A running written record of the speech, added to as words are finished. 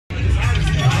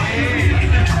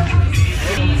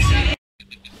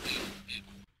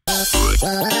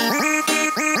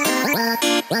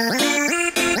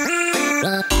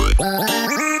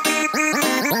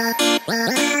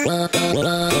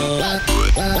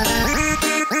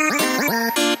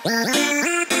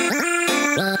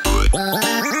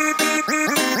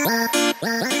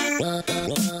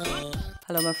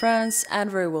Hello my friends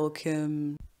and very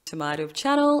welcome to my YouTube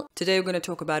channel. Today we're going to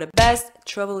talk about the best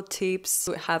travel tips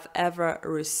we have ever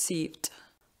received.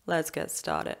 Let's get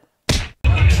started.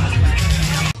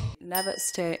 Never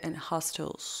stay in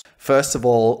hostels. First of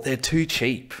all, they're too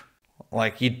cheap.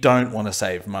 Like, you don't want to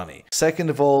save money. Second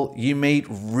of all, you meet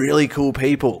really cool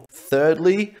people.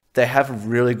 Thirdly, they have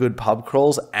really good pub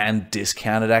crawls and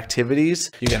discounted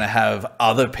activities. You're going to have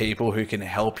other people who can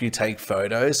help you take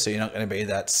photos, so you're not going to be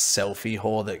that selfie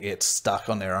whore that gets stuck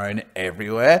on their own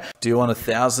everywhere. Do you want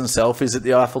 1,000 selfies at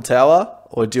the Eiffel Tower?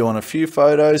 Or do you want a few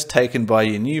photos taken by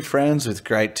your new friends with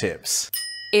great tips?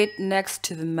 Eat next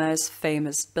to the most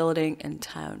famous building in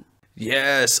town.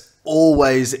 Yes,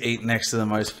 always eat next to the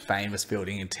most famous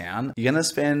building in town. You're going to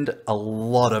spend a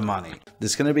lot of money.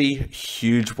 There's going to be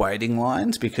huge waiting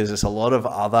lines because there's a lot of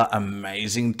other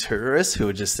amazing tourists who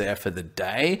are just there for the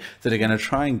day that are going to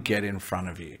try and get in front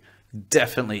of you.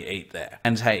 Definitely eat there.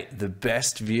 And hey, the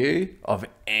best view of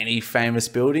any famous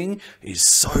building is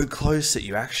so close that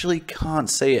you actually can't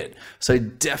see it. So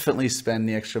definitely spend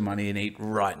the extra money and eat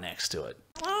right next to it.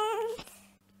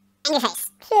 Angry face.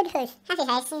 Food. Happy face.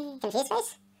 Confused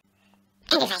face.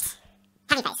 Angry face.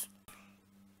 Happy face.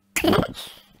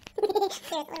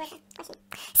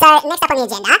 So, next up on the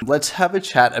agenda. Let's have a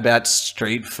chat about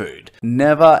street food.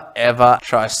 Never ever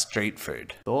try street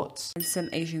food. Thoughts? In some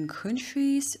Asian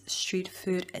countries, street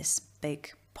food is a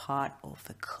big part of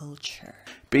the culture.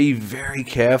 Be very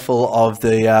careful of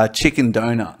the chicken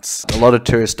donuts. A lot of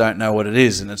tourists don't know what it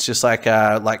is, and it's just like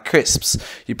crisps.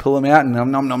 You pull them out and nom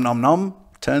nom nom nom nom.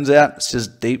 Turns out it's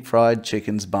just deep fried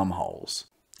chicken's bum holes.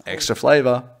 Extra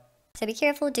flavor. So be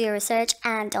careful, do your research,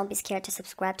 and don't be scared to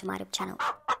subscribe to my YouTube channel.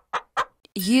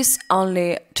 Use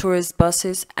only tourist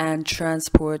buses and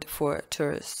transport for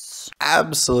tourists.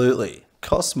 Absolutely.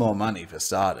 Costs more money for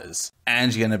starters,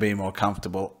 and you're going to be more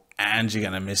comfortable, and you're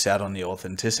going to miss out on the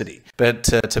authenticity. But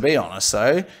to be honest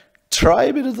though, try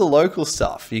a bit of the local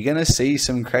stuff. You're going to see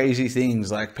some crazy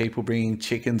things like people bringing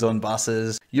chickens on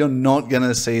buses. You're not going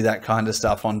to see that kind of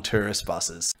stuff on tourist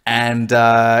buses. And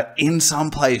in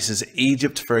some places,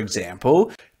 Egypt, for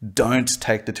example, don't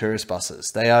take the tourist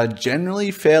buses. They are generally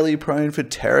fairly prone for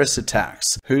terrorist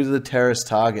attacks. Who do the terrorists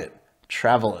target?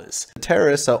 Travelers.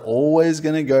 Terrorists are always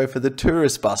going to go for the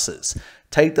tourist buses.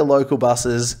 Take the local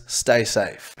buses, stay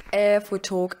safe. If we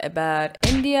talk about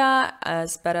India,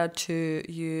 it's better to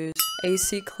use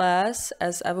AC class,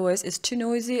 as otherwise it's too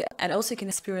noisy, and also you can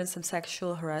experience some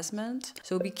sexual harassment.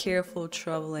 So be careful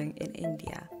traveling in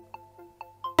India.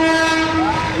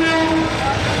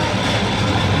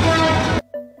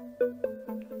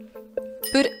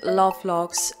 Put love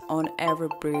locks on every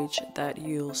bridge that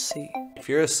you'll see. If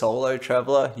you're a solo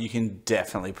traveler, you can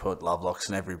definitely put love locks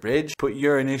on every bridge. Put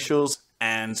your initials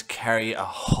and carry a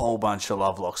whole bunch of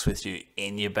love locks with you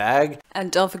in your bag.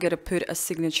 And don't forget to put a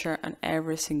signature on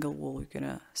every single wall you're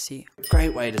gonna see.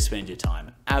 Great way to spend your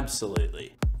time,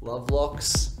 absolutely. Love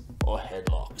locks or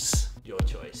headlocks, your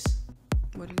choice.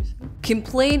 What do you say?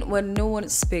 Complain when no one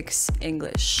speaks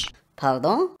English.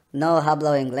 Pardon? No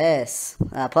hablo inglés.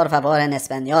 Por favor en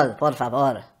español, por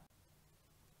favor.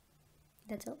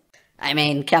 That's all. I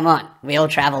mean, come on. We all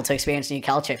travel to experience new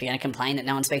culture. If you're going to complain that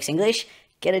no one speaks English,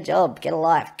 get a job, get a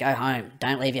life, go home.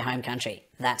 Don't leave your home country.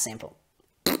 That simple.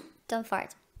 Don't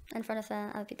fart in front of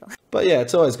other people. But yeah,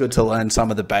 it's always good to learn some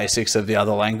of the basics of the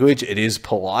other language. It is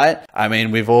polite. I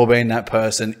mean, we've all been that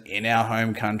person in our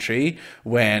home country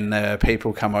when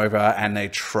people come over and they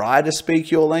try to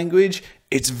speak your language.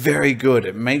 It's very good.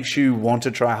 It makes you want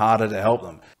to try harder to help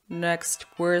them. Next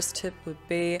worst tip would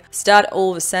be start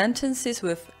all the sentences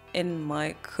with "in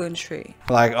my country."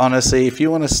 Like, honestly, if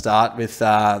you want to start with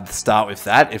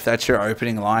that, if that's your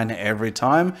opening line every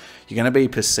time, you're going to be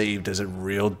perceived as a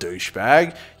real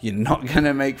douchebag. You're not going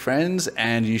to make friends,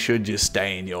 and you should just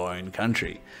stay in your own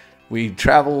country. We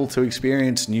travel to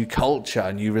experience new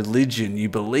culture, new religion, new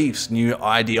beliefs, new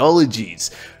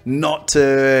ideologies, not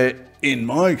to, in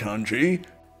my country.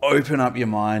 Open up your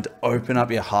mind, open up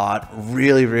your heart,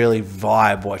 really, really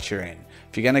vibe what you're in.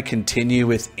 If you're going to continue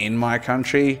with "in my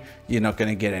country," you're not going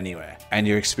to get anywhere, and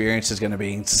your experience is going to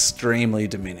be extremely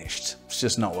diminished. It's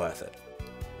just not worth it.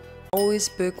 Always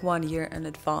book 1 year in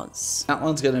advance. That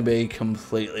one's going to be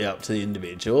completely up to the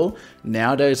individual.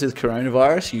 Nowadays with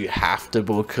coronavirus, you have to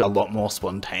book a lot more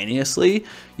spontaneously.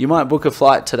 You might book a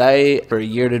flight today for a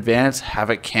year in advance, have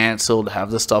it cancelled,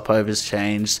 have the stopovers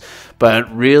changed. But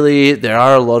really, there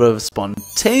are a lot of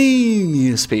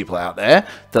spontaneous people out there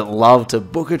that love to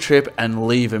book a trip and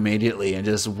leave immediately and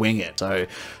just wing it. So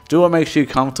do what makes you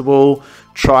comfortable.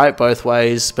 Try it both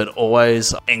ways, but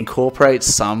always incorporate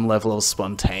some level of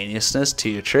spontaneousness to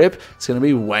your trip. It's going to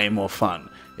be way more fun.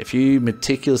 If you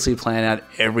meticulously plan out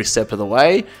every step of the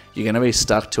way, you're going to be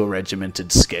stuck to a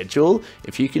regimented schedule.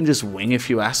 If you can just wing a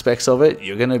few aspects of it,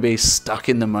 you're going to be stuck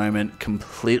in the moment,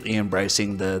 completely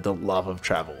embracing the love of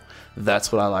travel.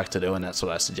 That's what I like to do, and that's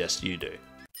what I suggest you do.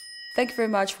 Thank you very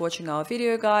much for watching our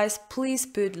video, guys. Please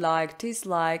put like,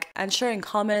 dislike, and share in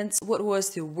comments what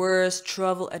was the worst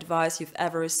travel advice you've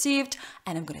ever received.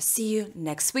 And I'm gonna see you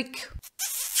next week.